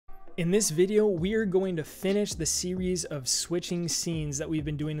In this video, we are going to finish the series of switching scenes that we've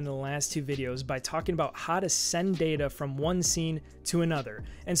been doing in the last two videos by talking about how to send data from one scene to another.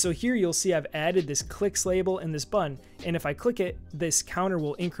 And so here you'll see I've added this clicks label and this button, and if I click it, this counter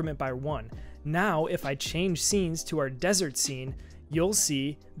will increment by 1. Now, if I change scenes to our desert scene, you'll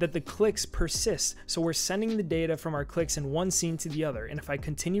see that the clicks persist. So we're sending the data from our clicks in one scene to the other. And if I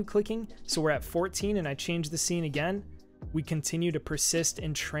continue clicking, so we're at 14 and I change the scene again, we continue to persist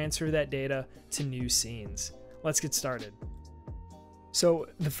and transfer that data to new scenes. Let's get started. So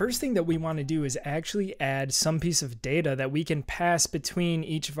the first thing that we want to do is actually add some piece of data that we can pass between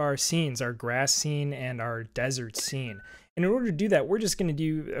each of our scenes, our grass scene and our desert scene. And in order to do that, we're just going to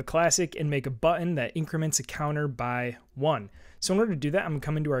do a classic and make a button that increments a counter by 1. So in order to do that, I'm going to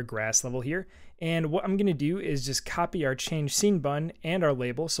come into our grass level here. And what I'm going to do is just copy our change scene button and our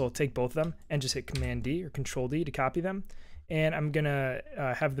label. So I'll take both of them and just hit Command D or Control D to copy them. And I'm going to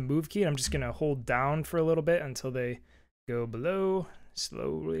have the move key. And I'm just going to hold down for a little bit until they go below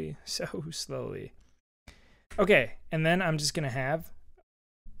slowly, so slowly. Okay, and then I'm just going to have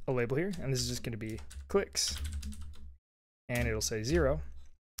a label here. And this is just going to be clicks. And it'll say 0.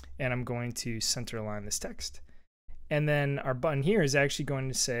 And I'm going to center align this text. And then our button here is actually going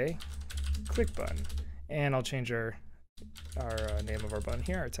to say click button. And I'll change our name of our button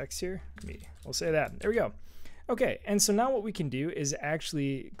here, our text here. We'll say that. There we go. Okay, and so now what we can do is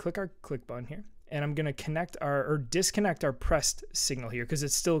actually click our click button here. And I'm going to connect or disconnect our pressed signal here because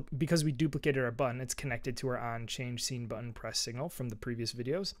it's still, because we duplicated our button, it's connected to our on change scene button press signal from the previous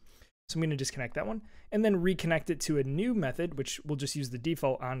videos. So I'm going to disconnect that one and then reconnect it to a new method, which will just use the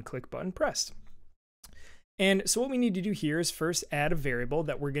default on click button pressed. And so what we need to do here is first add a variable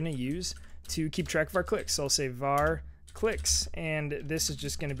that we're going to use to keep track of our clicks. So I'll say var clicks, and this is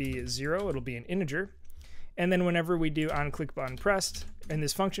just going to be 0. It'll be an integer. And then whenever we do on click button pressed in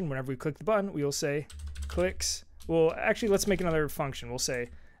this function, whenever we click the button, we will say clicks. Well, actually, let's make another function. We'll say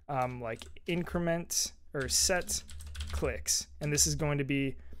like increment or set clicks. And this is going to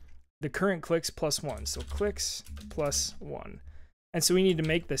be the current clicks plus 1. So clicks plus 1. And so we need to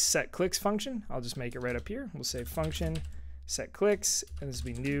make the set clicks function. I'll just make it right up here. We'll say function set clicks, and this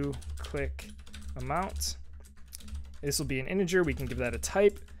will be new click amount. This will be an integer. We can give that a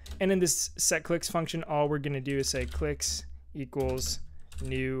type. And in this set clicks function, all we're going to do is say clicks equals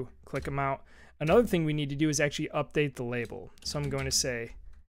new click amount. Another thing we need to do is actually update the label. So I'm going to say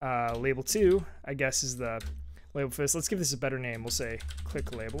label 2, I guess, is the label for this. Let's give this a better name. We'll say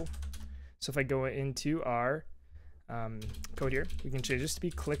click label. So if I go into our code here, we can change this to be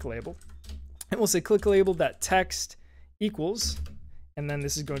click label. And we'll say click label that text equals, and then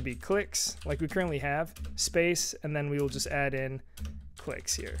this is going to be clicks like we currently have, space, and then we will just add in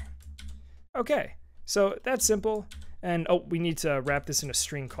clicks here. Okay, so that's simple. And oh, we need to wrap this in a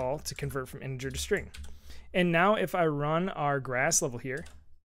string call to convert from integer to string. And now if I run our grass level here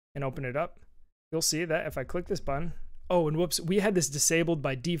and open it up, you'll see that if I click this button, oh, and whoops, we had this disabled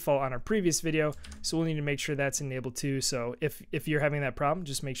by default on our previous video, so we'll need to make sure that's enabled too. So if you're having that problem,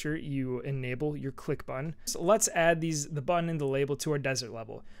 just make sure you enable your click button. So let's add the button and the label to our desert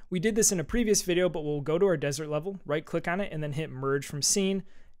level. We did this in a previous video, but we'll go to our desert level, right click on it, and then hit merge from scene,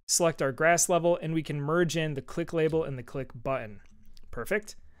 select our grass level, and we can merge in the click label and the click button.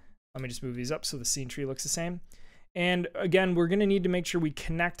 Perfect. Let me just move these up so the scene tree looks the same. And again, we're going to need to make sure we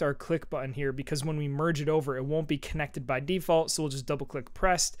connect our click button here because when we merge it over, it won't be connected by default. So we'll just double click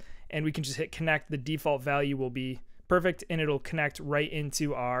pressed and we can just hit connect. The default value will be perfect and it'll connect right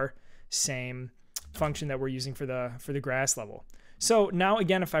into our same function that we're using for the grass level. So now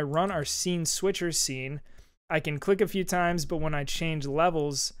again, if I run our scene switcher scene, I can click a few times, but when I change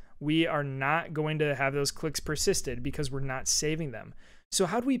levels, we are not going to have those clicks persisted because we're not saving them. So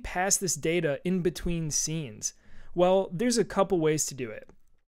how do we pass this data in between scenes? Well, there's a couple ways to do it.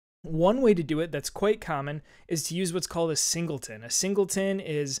 One way to do it that's quite common is to use what's called a singleton. A singleton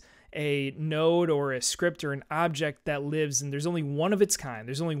is a node or a script or an object that lives, and there's only one of its kind.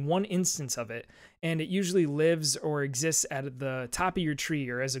 There's only one instance of it, and it usually lives or exists at the top of your tree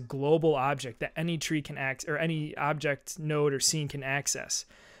or as a global object that any tree can access, or any object, node, or scene can access.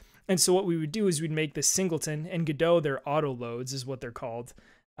 And so what we would do is we'd make this singleton, and Godot, their auto loads is what they're called.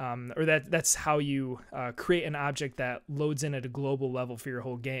 Or that's how you create an object that loads in at a global level for your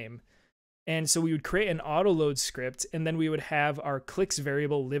whole game. And so we would create an auto load script, and then we would have our clicks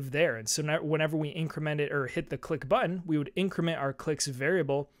variable live there. And so now whenever we increment it or hit the click button, we would increment our clicks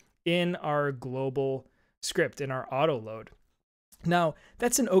variable in our global script, in our auto load. Now,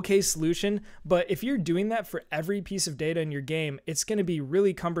 that's an okay solution, but if you're doing that for every piece of data in your game, it's going to be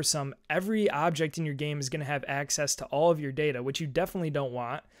really cumbersome. Every object in your game is going to have access to all of your data, which you definitely don't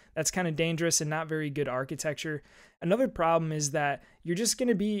want. That's kind of dangerous and not very good architecture. Another problem is that it's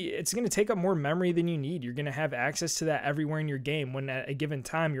going to take up more memory than you need. You're going to have access to that everywhere in your game when at a given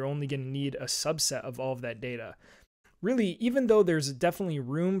time, you're only going to need a subset of all of that data. Really, even though there's definitely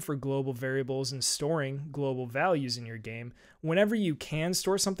room for global variables and storing global values in your game, whenever you can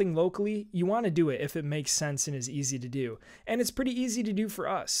store something locally, you want to do it if it makes sense and is easy to do. And it's pretty easy to do for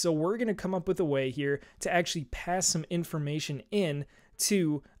us. So we're going to come up with a way here to actually pass some information in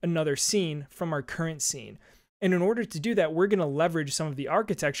to another scene from our current scene. And in order to do that, we're going to leverage some of the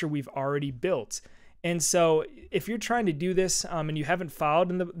architecture we've already built. And so if you're trying to do this and you haven't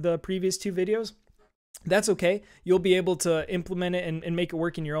followed in the previous 2 videos, that's okay. You'll be able to implement it and make it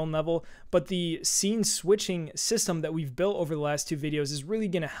work in your own level. But the scene switching system that we've built over the last 2 videos is really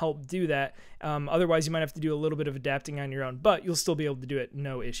going to help do that. Otherwise, you might have to do a little bit of adapting on your own, but you'll still be able to do it,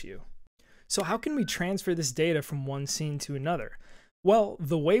 no issue. So how can we transfer this data from one scene to another? Well,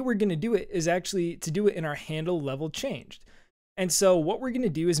 the way we're going to do it is actually to do it in our handle level changed. And so what we're going to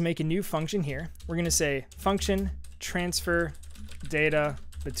do is make a new function here. We're going to say function transfer data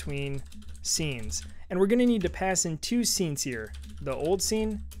between scenes. And we're going to need to pass in 2 scenes here, the old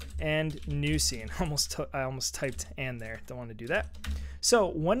scene and new scene. I almost typed and there, don't want to do that. So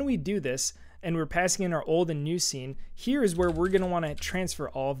when we do this and we're passing in our old and new scene, here is where we're going to want to transfer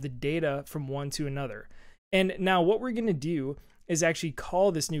all of the data from one to another. And now what we're going to do is actually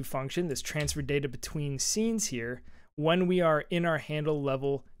call this new function, this transfer data between scenes here, when we are in our handle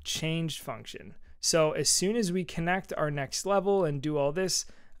level changed function. So as soon as we connect our next level and do all this,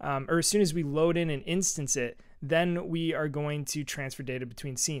 or as soon as we load in and instance it, then we are going to transfer data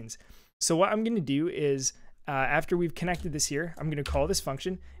between scenes. So what I'm going to do is, after we've connected this here, I'm going to call this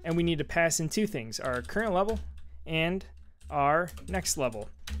function, and we need to pass in 2 things, our current level and our next level.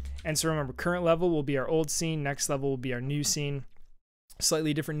 And so remember, current level will be our old scene, next level will be our new scene.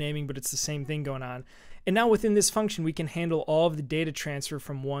 Slightly different naming, but it's the same thing going on. And now within this function, we can handle all of the data transfer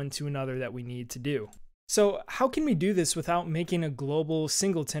from one to another that we need to do. So how can we do this without making a global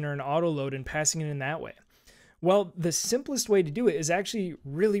singleton or an auto load and passing it in that way? Well, the simplest way to do it is actually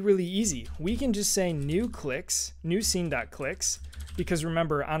really, really easy. We can just say new clicks, new scene.clicks, because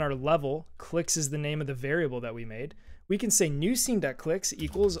remember on our level, clicks is the name of the variable that we made. We can say new scene.clicks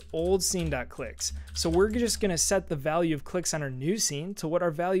equals old scene.clicks. So we're just going to set the value of clicks on our new scene to what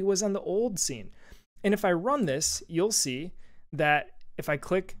our value was on the old scene. And if I run this, you'll see that if I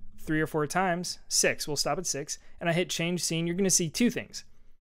click 3 or 4 times, 6, we'll stop at 6, and I hit change scene, you're going to see 2 things.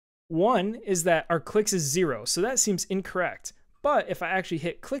 One is that our clicks is 0, so that seems incorrect. But if I actually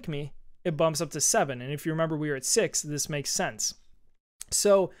hit click me, it bumps up to 7. And if you remember we were at 6, this makes sense.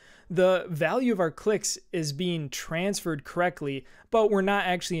 So the value of our clicks is being transferred correctly, but we're not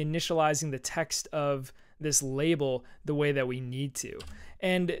actually initializing the text of this label the way that we need to.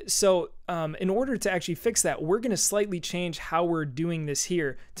 And so in order to actually fix that, we're going to slightly change how we're doing this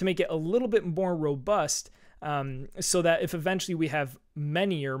here to make it a little bit more robust, so that if eventually we have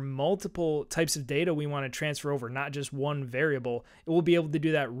many or multiple types of data we want to transfer over, not just one variable, it will be able to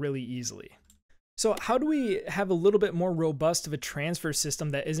do that really easily. So how do we have a little bit more robust of a transfer system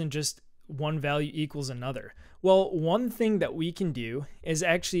that isn't just one value equals another? Well, one thing that we can do is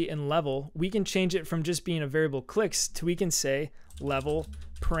actually in level, we can change it from just being a variable clicks to we can say level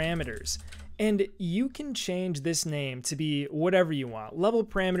parameters. And you can change this name to be whatever you want. Level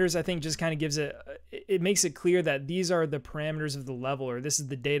parameters, I think, just kind of gives it makes it clear that these are the parameters of the level, or this is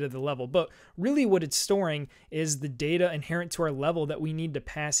the data of the level. But really what it's storing is the data inherent to our level that we need to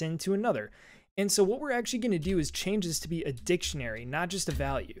pass into another. And so what we're actually going to do is change this to be a dictionary, not just a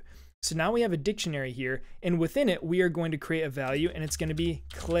value. So now we have a dictionary here, and within it, we are going to create a value, and it's going to be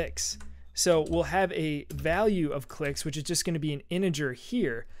clicks. So we'll have a value of clicks, which is just going to be an integer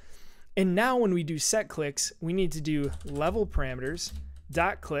here. And now when we do set clicks, we need to do level parameters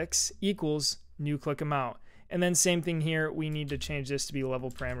dot clicks equals new click amount. And then same thing here, we need to change this to be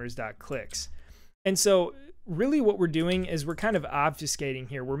level parameters dot clicks. And so really what we're doing is we're kind of obfuscating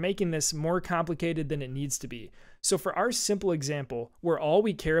here. We're making this more complicated than it needs to be. So for our simple example, where all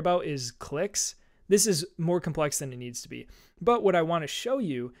we care about is clicks, this is more complex than it needs to be. But what I want to show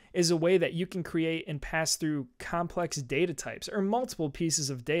you is a way that you can create and pass through complex data types or multiple pieces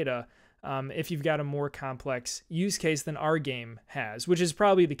of data if you've got a more complex use case than our game has, which is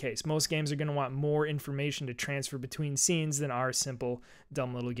probably the case. Most games are going to want more information to transfer between scenes than our simple,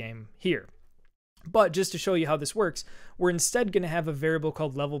 dumb little game here. But just to show you how this works, we're instead going to have a variable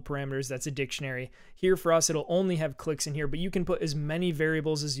called level parameters that's a dictionary. Here for us, it'll only have clicks in here, but you can put as many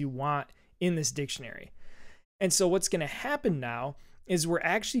variables as you want in this dictionary. And so what's going to happen now is we're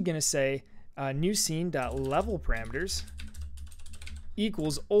actually going to say new scene.level parameters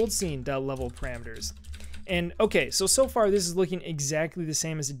equals old scene.level parameters. And okay, so far this is looking exactly the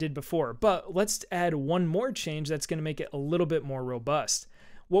same as it did before, but let's add one more change that's going to make it a little bit more robust.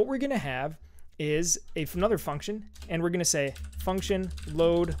 What we're going to have is another function, and we're going to say function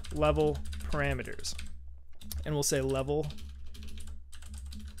load level parameters, and we'll say level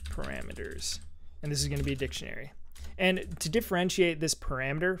parameters, and this is going to be a dictionary. And to differentiate this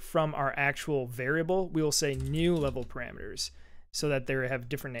parameter from our actual variable, we will say new level parameters so that they have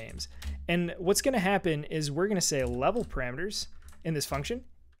different names. And what's going to happen is we're going to say level parameters in this function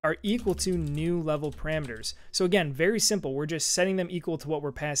are equal to new level parameters. So again, very simple. We're just setting them equal to what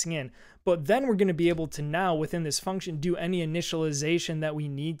we're passing in. But then we're going to be able to now within this function do any initialization that we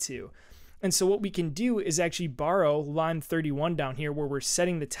need to. And so what we can do is actually borrow line 31 down here where we're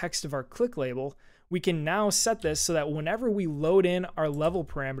setting the text of our click label. We can now set this so that whenever we load in our level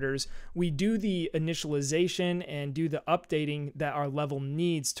parameters, we do the initialization and do the updating that our level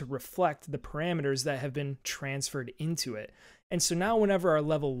needs to reflect the parameters that have been transferred into it. And so now whenever our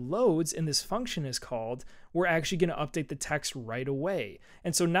level loads and this function is called, we're actually going to update the text right away.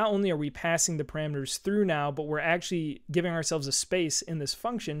 And so not only are we passing the parameters through now, but we're actually giving ourselves a space in this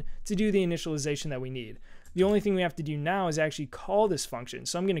function to do the initialization that we need. The only thing we have to do now is actually call this function.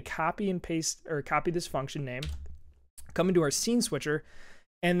 So I'm going to copy and paste, or copy this function name, come into our scene switcher,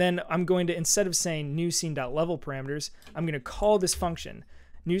 and then I'm going to, instead of saying new scene.level parameters, I'm going to call this function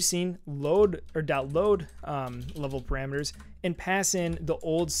new scene load or .load level parameters and pass in the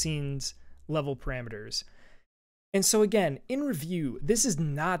old scene's level parameters. And so again, in review, this is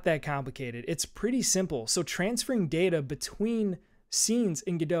not that complicated. It's pretty simple. So transferring data between scenes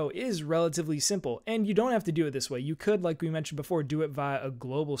in Godot is relatively simple, and you don't have to do it this way. You could, like we mentioned before, do it via a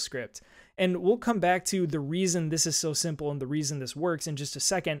global script. And we'll come back to the reason this is so simple and the reason this works in just a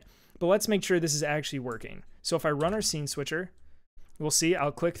second, but let's make sure this is actually working. So if I run our scene switcher, we'll see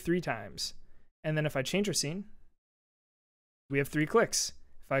I'll click 3 times. And then if I change our scene, we have 3 clicks.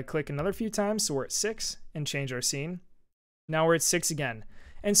 If I click another few times, so we're at 6, and change our scene, now we're at 6 again.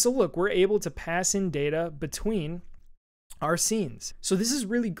 And so look, we're able to pass in data between our scenes. So this is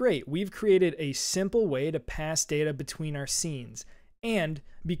really great. We've created a simple way to pass data between our scenes. And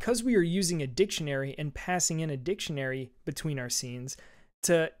because we are using a dictionary and passing in a dictionary between our scenes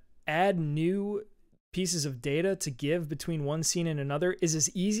to add new pieces of data to give between one scene and another is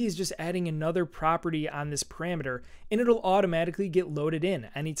as easy as just adding another property on this parameter, and it'll automatically get loaded in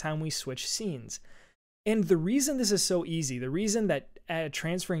anytime we switch scenes. And the reason this is so easy, the reason that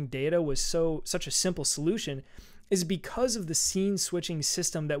transferring data was such a simple solution is because of the scene switching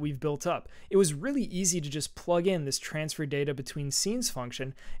system that we've built up. It was really easy to just plug in this transfer data between scenes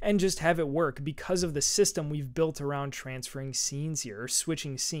function and just have it work because of the system we've built around transferring scenes here, or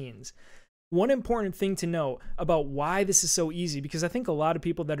switching scenes. One important thing to note about why this is so easy, because I think a lot of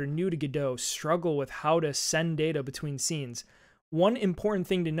people that are new to Godot struggle with how to send data between scenes. One important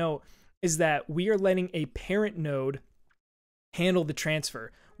thing to note is that we are letting a parent node handle the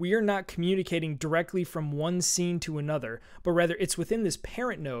transfer. We are not communicating directly from one scene to another, but rather it's within this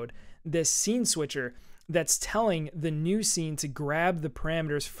parent node, this scene switcher, that's telling the new scene to grab the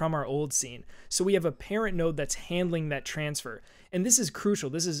parameters from our old scene. So we have a parent node that's handling that transfer. And this is crucial.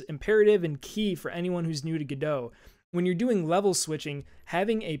 This is imperative and key for anyone who's new to Godot. When you're doing level switching,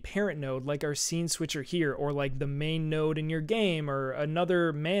 having a parent node like our scene switcher here, or like the main node in your game, or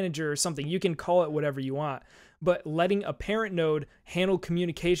another manager or something, you can call it whatever you want. But letting a parent node handle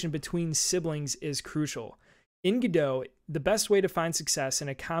communication between siblings is crucial. In Godot, the best way to find success in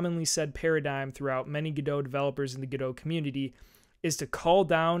a commonly said paradigm throughout many Godot developers in the Godot community is to call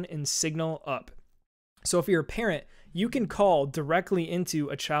down and signal up. So if you're a parent, you can call directly into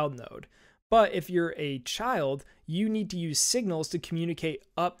a child node. But if you're a child, you need to use signals to communicate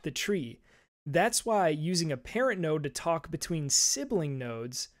up the tree. That's why using a parent node to talk between sibling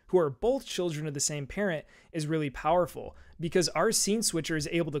nodes who are both children of the same parent is really powerful, because our scene switcher is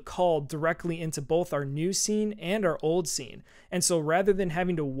able to call directly into both our new scene and our old scene. And so rather than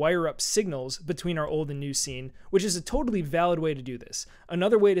having to wire up signals between our old and new scene, which is a totally valid way to do this,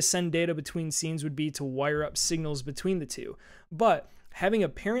 another way to send data between scenes would be to wire up signals between the two. But having a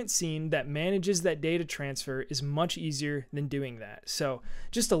parent scene that manages that data transfer is much easier than doing that. So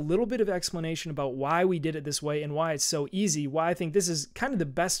just a little bit of explanation about why we did it this way and why it's so easy, why I think this is kind of the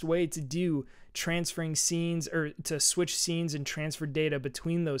best way to do transferring scenes, or to switch scenes and transfer data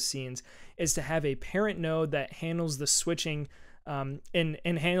between those scenes, is to have a parent node that handles the switching and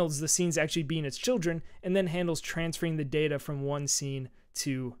handles the scenes actually being its children, and then handles transferring the data from one scene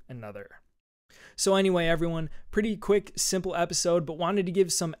to another. So anyway, everyone, pretty quick, simple episode, but wanted to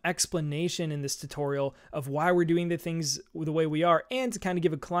give some explanation in this tutorial of why we're doing the things the way we are, and to kind of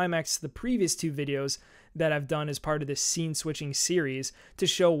give a climax to the previous 2 videos that I've done as part of this scene switching series, to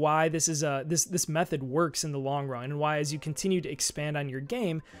show why this is this method works in the long run, and why as you continue to expand on your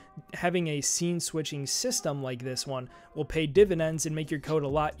game, having a scene switching system like this one will pay dividends and make your code a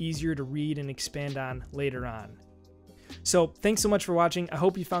lot easier to read and expand on later on. So thanks so much for watching. I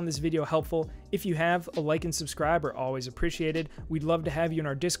hope you found this video helpful. If you have, a like and subscribe are always appreciated. We'd love to have you in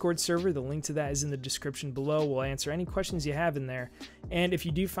our Discord server. The link to that is in the description below. We'll answer any questions you have in there. And if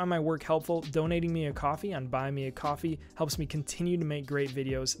you do find my work helpful, donating me a coffee on Buy Me a Coffee helps me continue to make great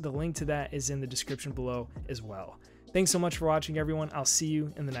videos. The link to that is in the description below as well. Thanks so much for watching, everyone. I'll see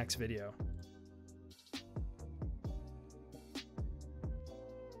you in the next video.